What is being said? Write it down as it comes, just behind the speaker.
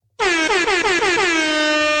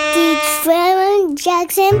Michael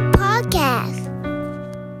Jackson Podcast.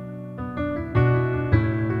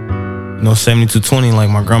 You know, 7220 like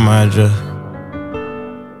my grandma address.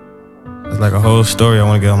 It's like a whole story I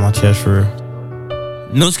want to get on my chest for real.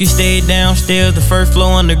 Nooski stayed downstairs, the first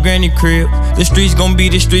floor under granny crib. The streets gon' be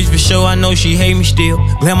the streets for sure, I know she hate me still.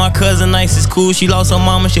 Glad my cousin nice is cool, she lost her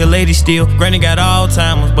mama, she a lady still. Granny got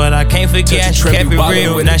Alzheimer's, but I can't forget she kept it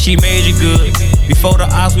real. Now she made it good. Before the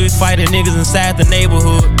ops, we was fighting niggas inside the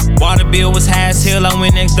neighborhood. Water bill was high as hell, I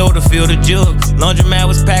went next door to fill the jug. Laundromat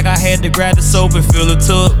was packed, I had to grab the soap and fill the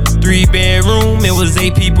tub. 3-bedroom, it was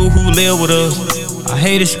 8 people who lived with us. I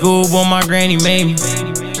hated school, but my granny made me.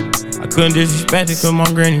 I couldn't disrespect it cause my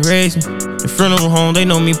granny raised me. The funeral home, they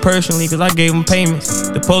know me personally cause I gave them payments.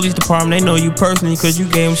 The police department, they know you personally cause you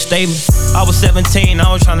gave them statements. I was 17,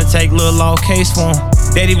 I was trying to take little law case for him.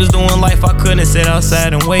 Daddy was doing life, I couldn't sit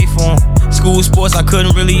outside and wait for him. School sports, I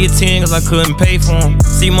couldn't really attend cause I couldn't pay for him.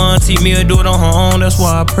 See my auntie Mia do it on her own, that's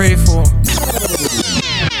why I pray for her.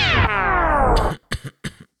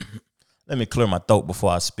 Let me clear my throat before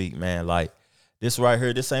I speak, man. Like, this right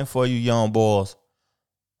here, this ain't for you young boys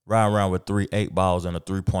riding around with 3 8-balls and a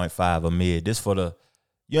 3.5 a mid. This for the,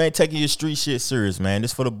 you ain't taking your street shit serious, man.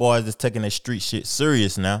 This for the boys that's taking their street shit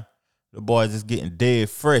serious now. The boys that's getting dead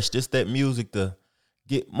fresh. This that music to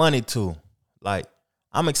get money to. Like,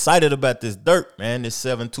 I'm excited about this dirt, man. This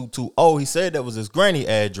 7220. He said that was his granny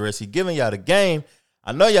address. He giving y'all the game.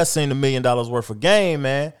 I know y'all seen the $1 million worth of game,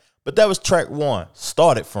 man. But that was track 1.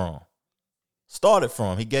 Started from.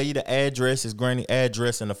 He gave you the address, his granny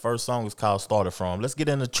address, and the first song was called Started From. Let's get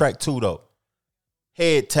into track 2, though.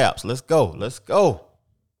 Head Taps. Let's go. 7220.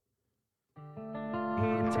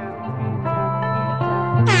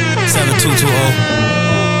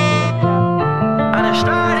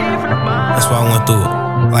 That's why I went through it.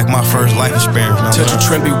 Like my first life experience. Touch a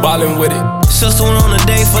trend, be wildin' with it. Sister went on a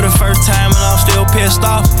date for the first time and I'm still pissed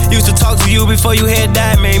off. Used to talk to you before you had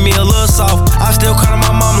died, made me a little soft. I still call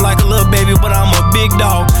my mama like a little baby, but I'm a big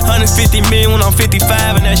dog. 150 million when I'm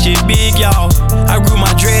 55 and that shit big, y'all. I grew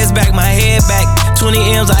my dreads back, my head back. 20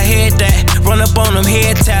 M's, I had that. Run up on them,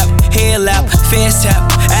 head tap, head lap, fast tap.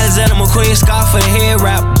 Alexander McQueen, scarf for the head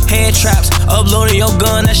wrap. Head traps, uploading your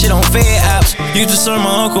gun, that shit on Fed apps. Used to serve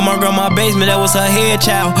my uncle, my grandma basement, that was her head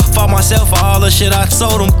child. Fought myself for all the shit I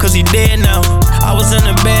sold him, cause he dead now. I was in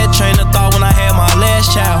the bed, train of thought when I had my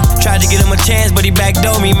last child. Tried to get him a chance, but he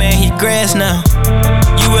backdoored me, man, he grass now.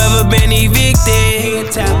 You ever been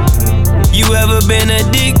evicted? You ever been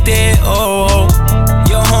addicted? Oh,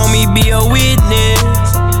 your homie be a witness.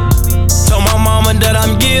 Told my mama that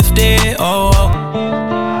I'm gifted. Oh,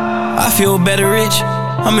 I feel better rich.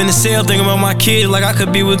 I'm in the cell thinking about my kids like I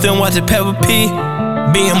could be with them watching Peppa Pig.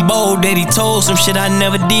 Being bold, daddy told some shit I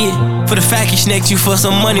never did. For the fact he snaked you for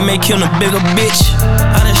some money, make him a bigger bitch.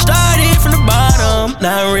 I done started from the bottom,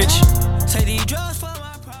 now I'm rich. Take these drugs for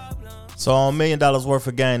my problem. So on $1 million worth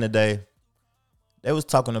of game today, they was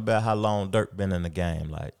talking about how long Dirk been in the game.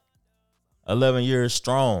 Like 11 years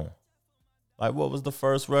strong. Like what was the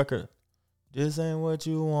first record? This ain't what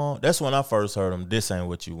you want. That's when I first heard him. This ain't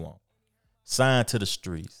what you want. Signed to the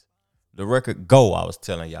streets. The record Go I was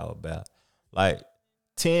telling y'all about. Like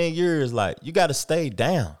 10 years, like you got to stay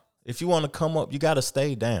down. If you want to come up, you got to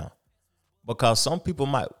stay down. Because some people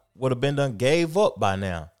would have been done gave up by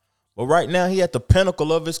now. But right now, he at the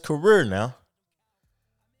pinnacle of his career now.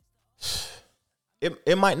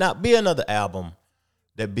 It might not be another album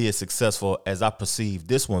that be as successful as I perceive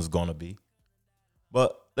this one's going to be.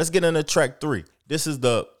 But let's get into track 3. This is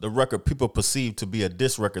the record people perceive to be a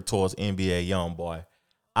diss record towards NBA Youngboy.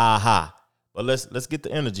 Aha. But let's get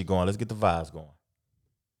the energy going. Let's get the vibes going.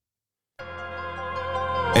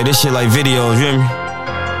 Hey, this shit like videos, you hear me?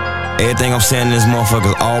 Everything I'm saying in this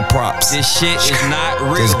motherfucker is all props. This shit is not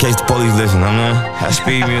real. Just in case the police listen, I mean, high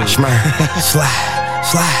speed music. Slide.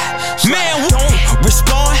 Man, don't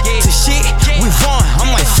respond to shit we want. I'm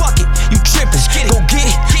like, fuck it, you trippin'. Go get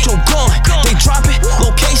your gun. They dropping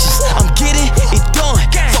locations, I'm getting it done.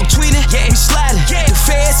 Fuck tweeting, we sliding. The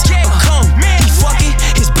feds come. He fucking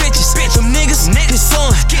his bitches. Them niggas, his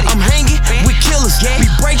son. I'm hanging with killers. We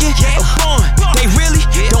breaking a bond. They really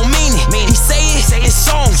don't mean it. He say it in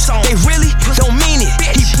songs. They really don't mean it.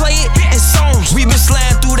 He play it in songs. We been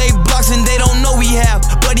sliding through they blocks and they don't know we have.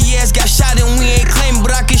 Buddy ass got shot and we ain't claiming,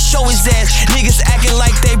 but I can show his ass. Niggas acting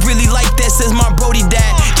like they really like that since my brody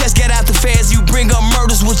died. Just get out the feds, you bring up murder.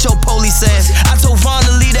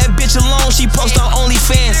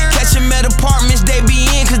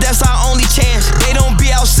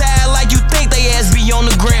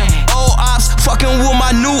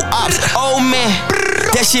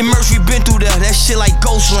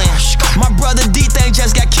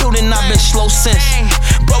 been slow since.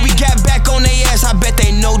 But we got back on their ass, I bet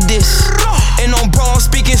they know this. And on bro, I'm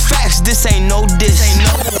speaking facts, this ain't no diss.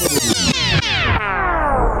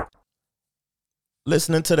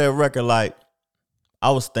 Listening to that record, like,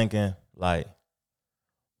 I was thinking, like,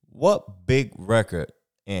 what big record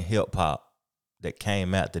in hip hop that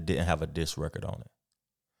came out that didn't have a diss record on it?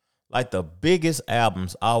 Like, the biggest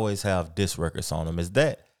albums always have diss records on them. Is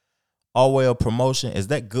that always a promotion? Is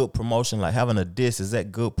that good promotion? Like, having a diss, is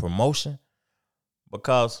that good promotion?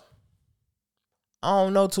 Because I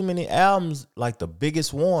don't know too many albums like the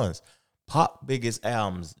biggest ones. Pop biggest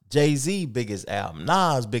albums, Jay-Z biggest album,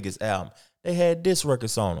 Nas biggest album. They had diss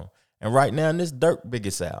records on them. And right now, this Dirk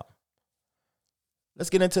biggest album. Let's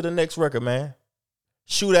get into the next record, man.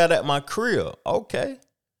 Shootout at My Crib. Okay.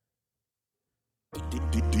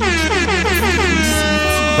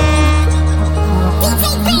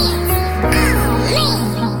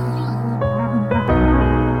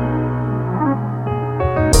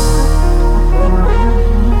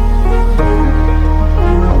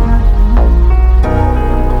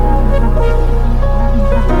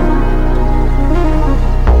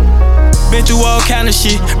 Been through all kind of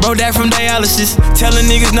shit, bro, that from dialysis. Telling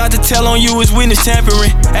niggas not to tell on you is witness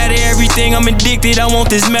tampering. Out of everything, I'm addicted, I want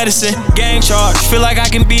this medicine. Gang charge, feel like I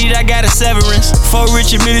can beat it, I got a severance. 4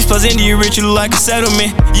 Richard Millies plus India rich, you look like a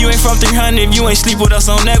settlement. You ain't from 300 if you ain't sleep with us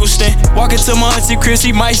on Eggleston. Walking to my auntie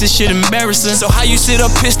Chrissy Mice, this shit embarrassing. So how you sit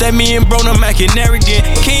up pissed at me and bro, I'm acting arrogant.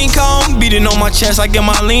 King Kong, beating on my chest, I get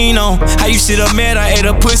my lean on. How you sit up mad, I ate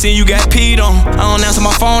a pussy and you got peed on. I don't answer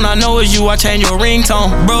my phone, I know it's you, I change your ringtone.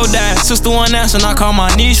 Bro died, sister one answer, and I call my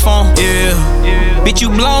niece phone. Yeah. Bitch,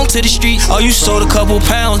 you belong to the streets. Oh, you sold a couple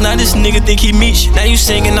pounds, now this nigga think he meet you. Now you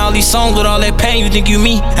singing all these songs with all that pain, you think you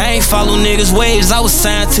me. I ain't follow niggas' waves, I was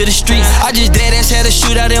signed to the streets. I just dead ass had a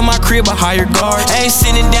shootout in my crib, I hired guards. I ain't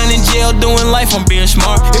sitting down in jail doing life, I'm being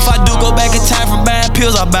smart. If I do go back in time for buying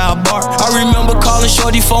pills, I buy a bar. I remember calling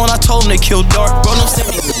Shorty phone, I told him they killed Dark. Bro, don't send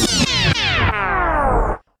me.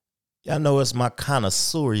 Y'all know it's my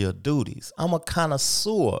connoisseur duties. I'm a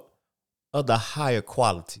connoisseur of the higher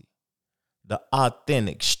quality, the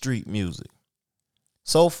authentic street music.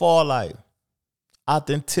 So far, like,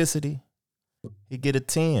 authenticity, he get a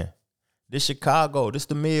 10. This Chicago, this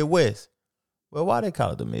the Midwest. Well, why they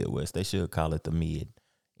call it the Midwest? They should call it the Mid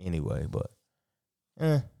anyway, but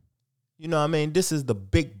you know what I mean? This is the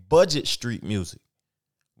big budget street music.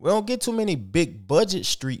 We don't get too many big budget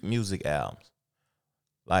street music albums.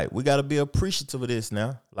 Like, we got to be appreciative of this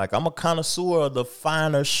now. Like, I'm a connoisseur of the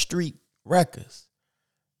finer street records.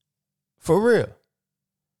 For real.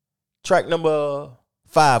 Track number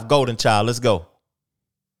 5, Golden Child. Let's go.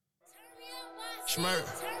 Detroit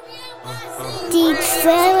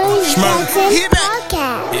Jackson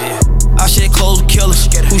Podcast. Yeah. I shed clothes with killers.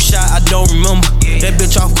 Who shot, I don't remember. That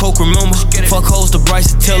bitch off coke, remember. Fuck hoes to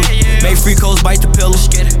Bryce and Tiller. Made free codes, bite the pillows.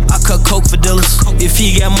 I cut coke for dealers. If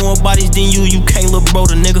he got more bodies than you can't look bro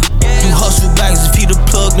the nigga. You hustle bags if he the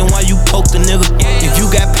plug, then why you poke the nigga? If you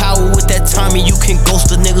got power with that timing, you can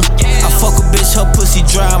ghost a nigga. I fuck a bitch, her pussy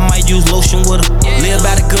dry, I might use lotion with her. Live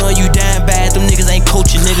by the gun, you dying bad, them niggas ain't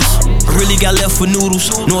coaching niggas. I really got left for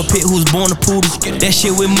noodles. Know a pit who's born a poodle. That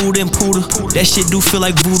shit with mood and poodle. That shit do feel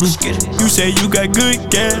like voodoo. You say you got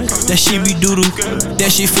good gas, that shit be doodoo.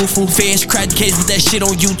 That shit foo-foo. Fans crack the case with that shit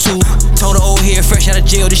on YouTube. Told the old head fresh out of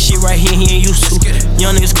jail, this shit right here he ain't used to.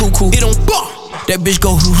 Young niggas cool. It don't that bitch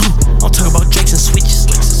go hoo-hoo. I'm talking about drakes and switches.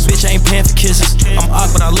 Bitch, I ain't paying for kisses. I'm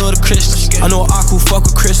awkward, but I love the Christmas. I know Aku fuck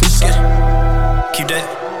with Christmas. Keep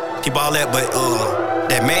all that, but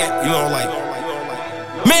that man, you know, like,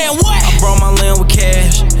 man, what? I brought my land with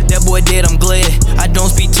cash. That boy dead, I'm glad. I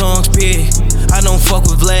don't speak tongues, pig. I don't fuck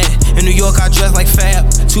with Vlad. In New York, I dress like Fab.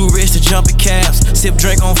 Too rich to jump in cabs. Sip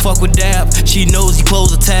drink, on fuck with Dab. She knows he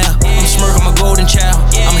close a tab. I'm smirk, I'm a golden child.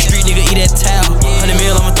 I'm a street nigga, eat that towel. 100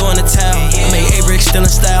 mil, I'ma throw in the towel. I made A-Brick still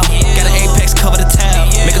in style. Got an Apex, cover the towel.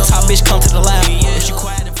 Make a top bitch come to the loud. If she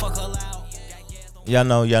quiet and fuck her loud.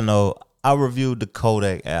 Y'all know, I reviewed the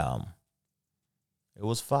Kodak album. It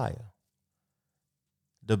was fire.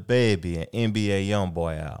 The Baby and NBA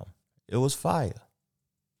Youngboy album. It was fire.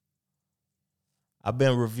 I've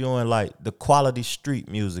been reviewing like the quality street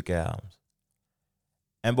music albums.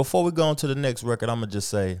 And before we go on to the next record, I'm going to just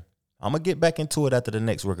say, I'm going to get back into it after the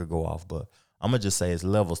next record go off, but I'm going to just say it's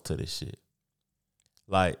levels to this shit.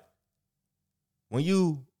 Like, when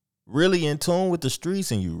you really in tune with the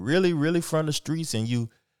streets and you really from the streets and you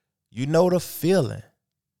know the feeling,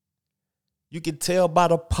 you can tell by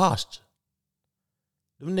the posture.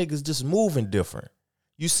 Them niggas just moving different.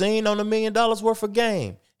 You seen on $1 million worth of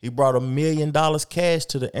game. He brought $1 million cash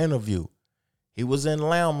to the interview. He was in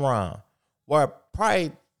Lamb Round, where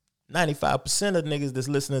probably 95% of niggas that's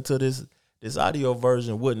listening to this audio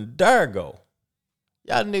version wouldn't dare go.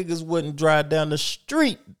 Y'all niggas wouldn't drive down the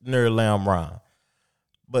street near Lamb Rhyme.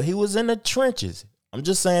 But he was in the trenches. I'm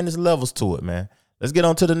just saying there's levels to it, man. Let's get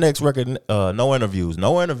on to the next record. No interviews.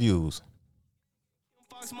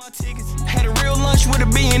 My tickets. Had a real lunch with a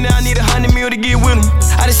billion, now I need 100 mil to get with him.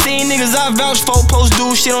 I done seen niggas I vouch for post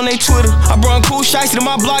do shit on they Twitter. I brought cool shots to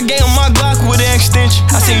my block, gave him my Glock with an extension.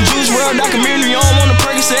 I seen Juice WRLD documentary on the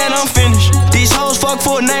Perkins and I'm finished. These hoes fuck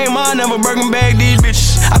for a name, I never Birkin bag these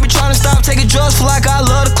bitches. I be trying to stop taking drugs for like I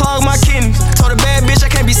love to clog my kidneys. Told a bad bitch I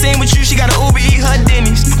can't be seen with you, she got an Uber eat her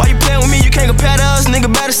Denny's. Why you playing with me, you can't compare to us,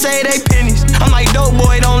 nigga better say they pennies. I'm like dope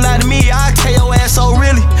boy, don't lie to me, I tell your ass so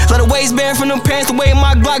really. Let a waistband from them pants, the way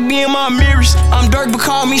my Glock be in my mirrors. I'm Dirk, but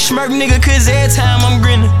call me Schmirk, nigga, cause every time I'm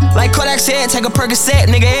grinning. Like Kodak said, take a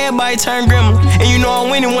Percocet, nigga, everybody turn gremlin. And you know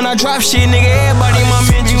I'm winning when I drop shit, nigga, everybody in my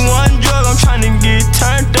mention. One drug, I'm trying to get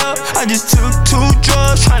turned up. I just took 2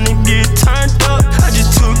 drugs, trying to get turned up. I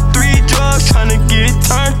just took 3 drugs, trying to get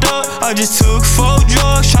turned up. I just took 4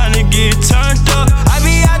 drugs, trying to get turned up. I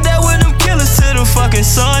be out there with them killers till the fucking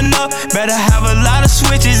sun up. Better have a lot of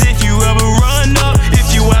switches if you ever run up.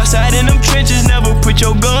 If you outside in them trenches, never put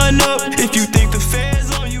your gun up. If you think the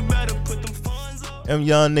feds on you, better put them funds up. Them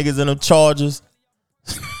young niggas in them Chargers.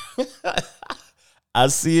 I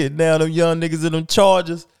see it now. Them young niggas in them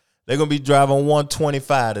Chargers. They're gonna be driving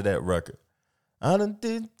 125 to that record. I done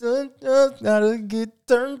gotta get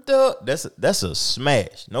turned up. That's a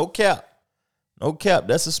smash. No cap.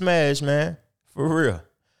 That's a smash, man. For real.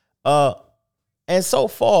 And so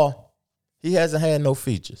far, he hasn't had no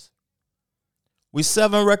features. We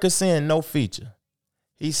 7 records in, no feature.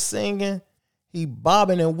 He's singing, he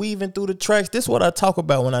bobbing and weaving through the tracks. This is what I talk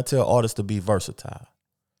about when I tell artists to be versatile.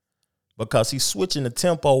 Because he's switching the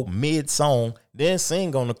tempo mid-song, then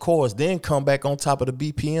sing on the chorus, then come back on top of the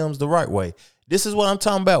BPMs the right way. This is what I'm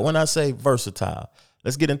talking about when I say versatile.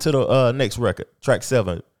 Let's get into the next record, track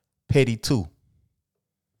 7, Petty 2.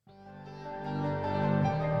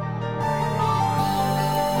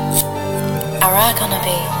 Alright, gonna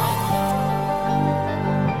be.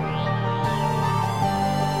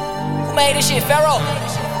 Who made this shit, Pharaoh?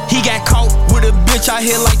 He got caught with a bitch I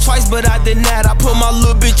hit like twice, but I denied. I put my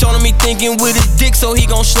little bitch on him, he thinking with his dick, so he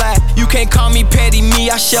gon' slide. You can't call me petty,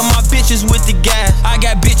 me, I share my bitches with the guys. I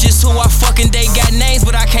got bitches who I fucking, they got names,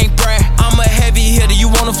 but I can't brag. I'm a heavy hitter,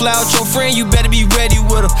 you wanna fly out your friend, you better be ready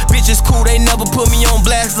with them. Bitches cool, they never put me on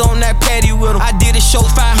blast on that patty with them. I did a show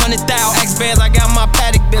 500,000, X bands, I got my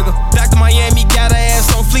paddock bigger. Back to Miami, got her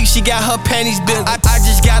ass on fleek, she got her panties bigger. I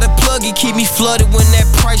just got a plug, it keep me flooded when that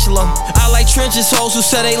price low. I like trenches hoes who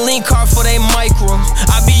say they link card for they micros.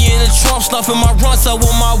 I be in the Trump snuffing my runs up with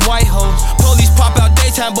my white hoes. Police pop out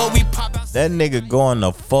daytime, but we pop out. That nigga going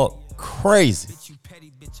the fuck crazy.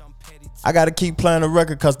 I gotta keep playing the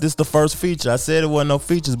record because this the first feature. I said it wasn't no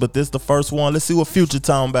features, but this the first one. Let's see what Future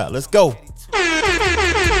talking about. Let's go. Bitch, you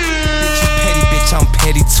petty, bitch, I'm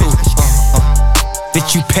petty too.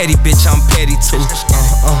 Bitch, you petty, bitch, I'm petty too.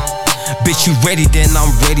 Bitch, you ready, then I'm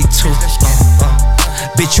ready too.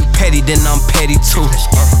 Bitch, you petty, then I'm petty too.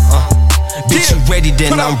 Bitch, you ready,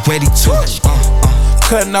 then I'm ready too.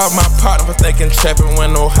 Cutting off my partner for thinking trapping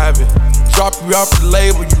when no habit. Drop you off the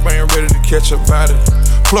label, you ain't ready to catch a body.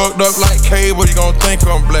 Plugged up like cable, you gon' think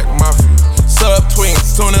I'm Black Mafia. Sub-tween,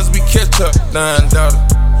 soon as we catch up, $9.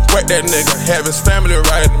 Whack that nigga, have his family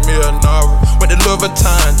writing me a novel. Went to Louis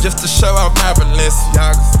Vuitton just to show out my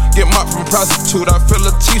Balenciagas. Get mopped from prostitute, I feel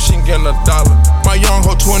a T, she getting $1. My young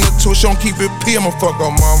hoe 22, she don't keep it P, I'ma fuck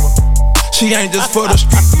her mama. She ain't just for the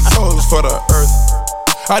street, these hoes for the earth.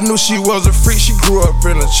 I knew she was a freak, she grew up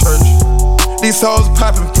in the church. These hoes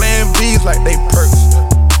poppin', playing bees like they perks.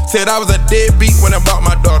 Said I was a deadbeat when I bought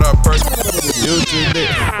my daughter a purse.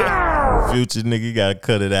 Future nigga, you gotta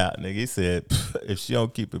cut it out, nigga. He said, if she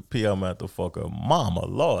don't keep it P, I'm gonna have to fuck her mama.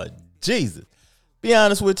 Lord Jesus. Be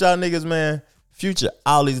honest with y'all niggas, man. Future,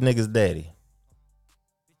 all these niggas daddy.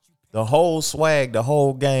 The whole swag, the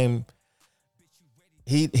whole game.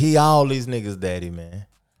 He all these niggas daddy, man.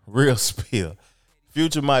 Real spill.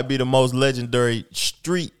 Future might be the most legendary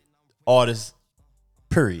street artist,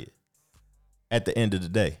 period, at the end of the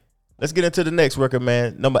day. Let's get into the next record,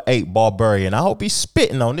 man. Number 8, Barbarian. I hope he's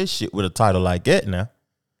spitting on this shit with a title like that now.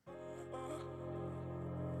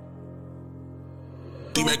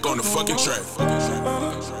 D-Mac on the fucking track.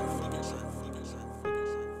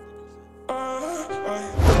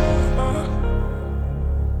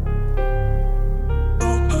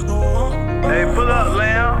 Hey, pull up,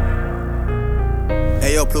 Lamb.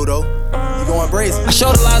 Hey, yo, Pluto. You going brazen. I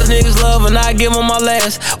showed a lot of niggas love and I give them my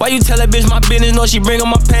last. Why you tell that bitch my business? Know she bring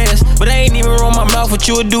up my past. But I ain't even run my mouth what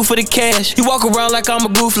you would do for the cash. You walk around like I'm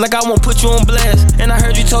a goof, like I won't put you on blast. And I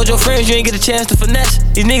heard you told your friends you ain't get a chance to finesse.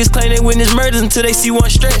 These niggas claim they witness murders until they see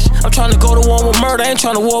one stretch. I'm trying to go to war with murder, I ain't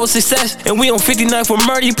trying to war with success. And we on 59 for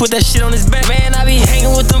murder, you put that shit on his back. Man, I be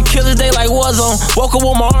hanging with them killers, they like Warzone. Woke up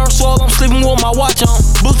with my arm swole, I'm sleeping with my watch on.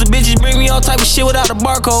 Booster bitches bring me all type of shit without a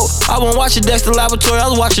barcode. I won't watch a Dexter Laboratory, I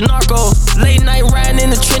was watching Narco. Late night riding in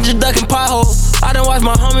the trenches, ducking potholes. I done watched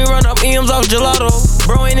my homie run up M's off gelato.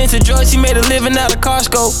 Bro ain't into drugs, he made a living out of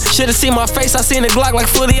Costco. Should've seen my face, I seen the Glock like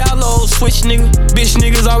fully outlaws. Switch nigga, bitch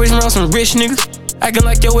niggas always around some rich niggas. Acting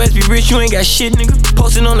like your ass be rich, you ain't got shit, nigga.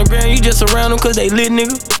 Posting on the ground, you just around them cause they lit,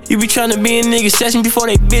 nigga. You be tryna be in nigga session before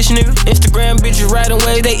they bitch, nigga. Instagram bitches riding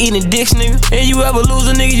waves, they eating dicks, nigga. And you ever lose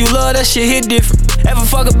a nigga you love, that shit hit different. Ever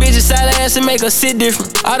fuck a bitch inside her ass and make her sit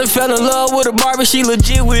different. I done fell in love with a barber, she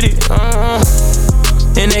legit with it.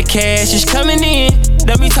 And that cash is coming in.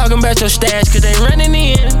 Don't be talking about your stash cause they running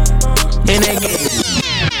in. And that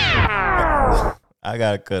I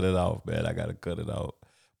gotta cut it off, man. I gotta cut it off.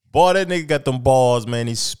 Boy, that nigga got them balls, man.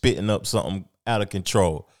 He's spitting up something out of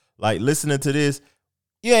control. Like, listening to this,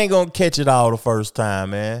 you ain't gonna catch it all the first time,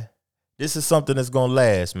 man. This is something that's gonna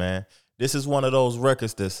last, man. This is one of those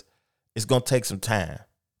records that's, it's gonna take some time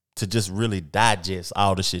to just really digest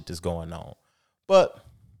all the shit that's going on. But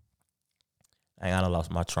I done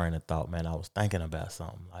lost my train of thought, man. I was thinking about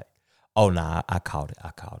something like, oh, nah, I caught it.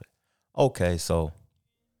 Okay, so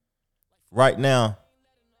right now,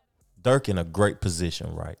 Durk in a great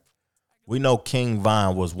position, right? We know King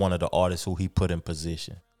Von was one of the artists who he put in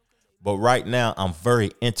position. But right now, I'm very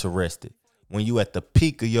interested. When you at the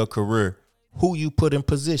peak of your career, who you put in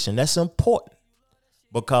position, that's important.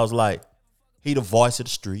 Because, like, he the voice of the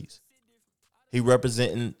streets. He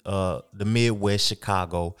representing the Midwest,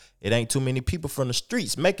 Chicago. It ain't too many people from the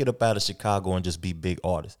streets make it up out of Chicago and just be big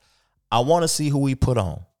artists. I want to see who he put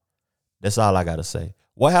on. That's all I got to say.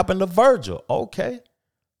 What happened to Virgil? Okay.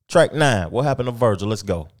 Track 9. What happened to Virgil? Let's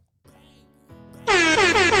go.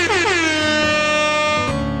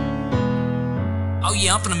 Oh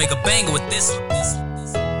yeah, I'm finna make a banger with this.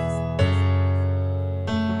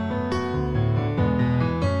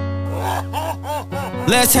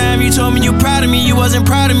 Last time you told me you proud of me, you wasn't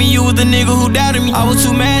proud of me. You was the nigga who doubted me. I was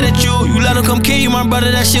too mad at you. You let him come kill you, my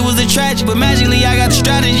brother. That shit was a tragic. But magically I got the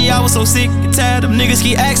strategy. I was so sick and tired of niggas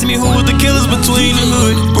keep asking me who was the killers between the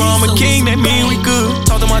hood. Bro, I'm a king, that mean we good.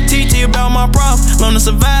 Talk to my TT about my problem. Learn to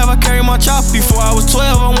survive, I carry my chopper. Before I was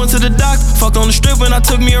 12, I went to the doctor. Fucked on the strip and I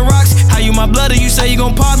took me a rocks. How you my blood, you say you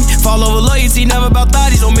gon' pop me. Fall over loyalty, never about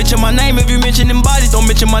thotties. Don't mention my name if you mention them bodies. Don't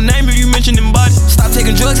mention my name if you mention them bodies. Stop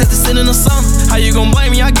taking drugs after sitting or something. How you gon'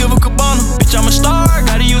 blame me? I give a cabana. Bitch, I'm a star,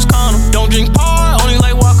 gotta use condom. Don't drink par, only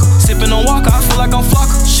like Walker. Sippin' on Walker, I feel like I'm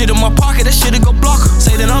Flocker. Shit in my pocket, that shit'll go blocker.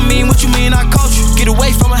 Say that I'm mean, what you mean I caught you? Get away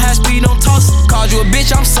from a high speed, don't toss it. Called you a bitch,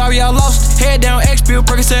 I'm sorry I lost it. Head down, X pill,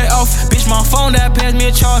 Percocet off. Bitch, my phone that passed me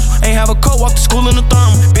a charge. Ain't have a coat, walk to school in the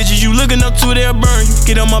thermal. Bitches you looking up to, they'll burn you.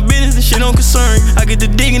 Get on my business, this shit don't concern you. I get to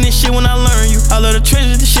digging this shit when I learn you. I love the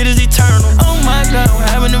trenches, this shit is eternal. Oh my God, I'm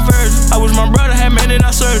having a virgin. I wish my brother had made it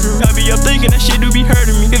out surgery. I be up thinking that shit do be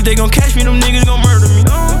hurting me. If they gon' catch me, them niggas gon' murder me.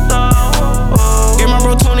 Get my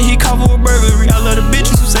bro Tony, he caught for a burglary. I love the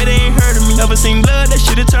bitches who say they ain't heard of me. Never seen blood, that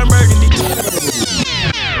shit'll turn burgundy.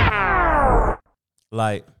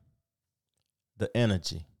 Like, the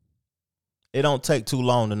energy. It don't take too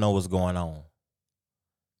long to know what's going on.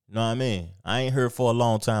 You know what I mean? I ain't here for a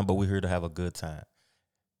long time, but we're here to have a good time.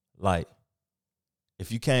 Like,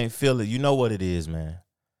 if you can't feel it, you know what it is, man.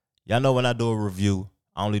 Y'all know when I do a review,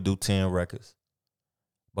 I only do 10 records.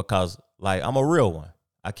 Because, like, I'm a real one.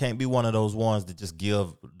 I can't be one of those ones that just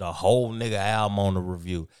give the whole nigga album on the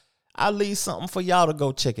review. I leave something for y'all to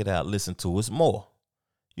go check it out, listen to. It's more.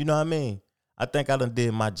 You know what I mean? I think I done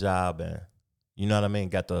did my job and, you know what I mean,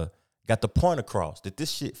 got the point across that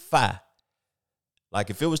this shit fire.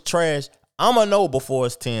 Like, if it was trash, I'ma know before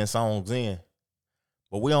it's 10 songs in.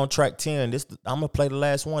 But we on track 10. I'm gonna play the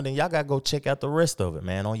last one, then y'all gotta go check out the rest of it,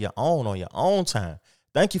 man, on your own time.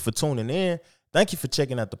 Thank you for tuning in. Thank you for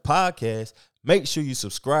checking out the podcast. Make sure you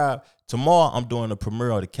subscribe. Tomorrow, I'm doing the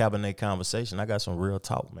premiere of the Cabernet Conversation. I got some real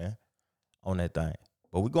talk, man, on that thing.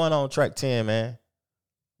 But we going on track 10, man.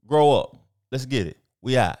 Grow up. Let's get it.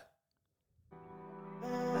 We out.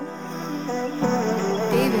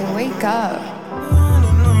 David, wake up.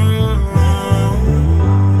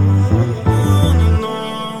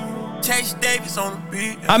 Chase Davis on the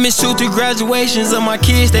beat. I missed 2-3 graduations of my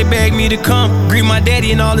kids, they begged me to come. Greet my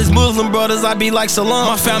daddy and all his Muslim brothers, I be like salam.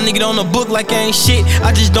 My family get on the book like I ain't shit,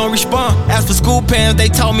 I just don't respond. As for school pants, they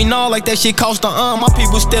told me no, like that shit cost a My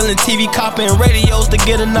people stealing TV, copying radios to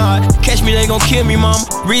get a nod. Catch me, they gon' kill me, mama.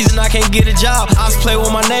 Reason I can't get a job, I was play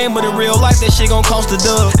with my name, but in real life that shit gon' cost a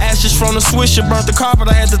dub. Ashes from the swisher, burnt the carpet,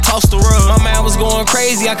 I had to toss the rug. My man was going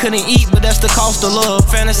crazy, I couldn't eat, but that's the cost of love.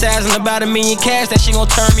 Fantasizing about $1 million cash, that shit gon'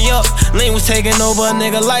 turn me up. Lean was taking over a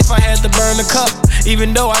nigga life, I had to burn the cup.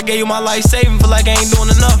 Even though I gave you my life saving, feel like I ain't doing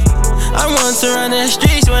enough. I want to run the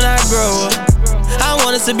streets when I grow up. I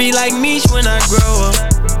want us to be like Meech when I grow up.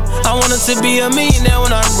 I want us to be a millionaire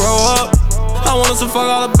when I grow up. I want us to fuck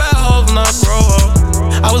all the bad hoes when I grow up.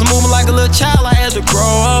 I was moving like a little child, I had to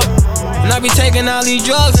grow up. And I be taking all these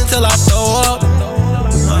drugs until I throw up.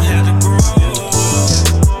 I had to grow up.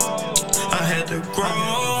 I had to grow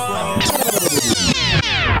up.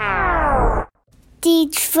 The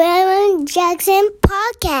Trevor Jackson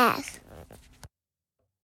Podcast.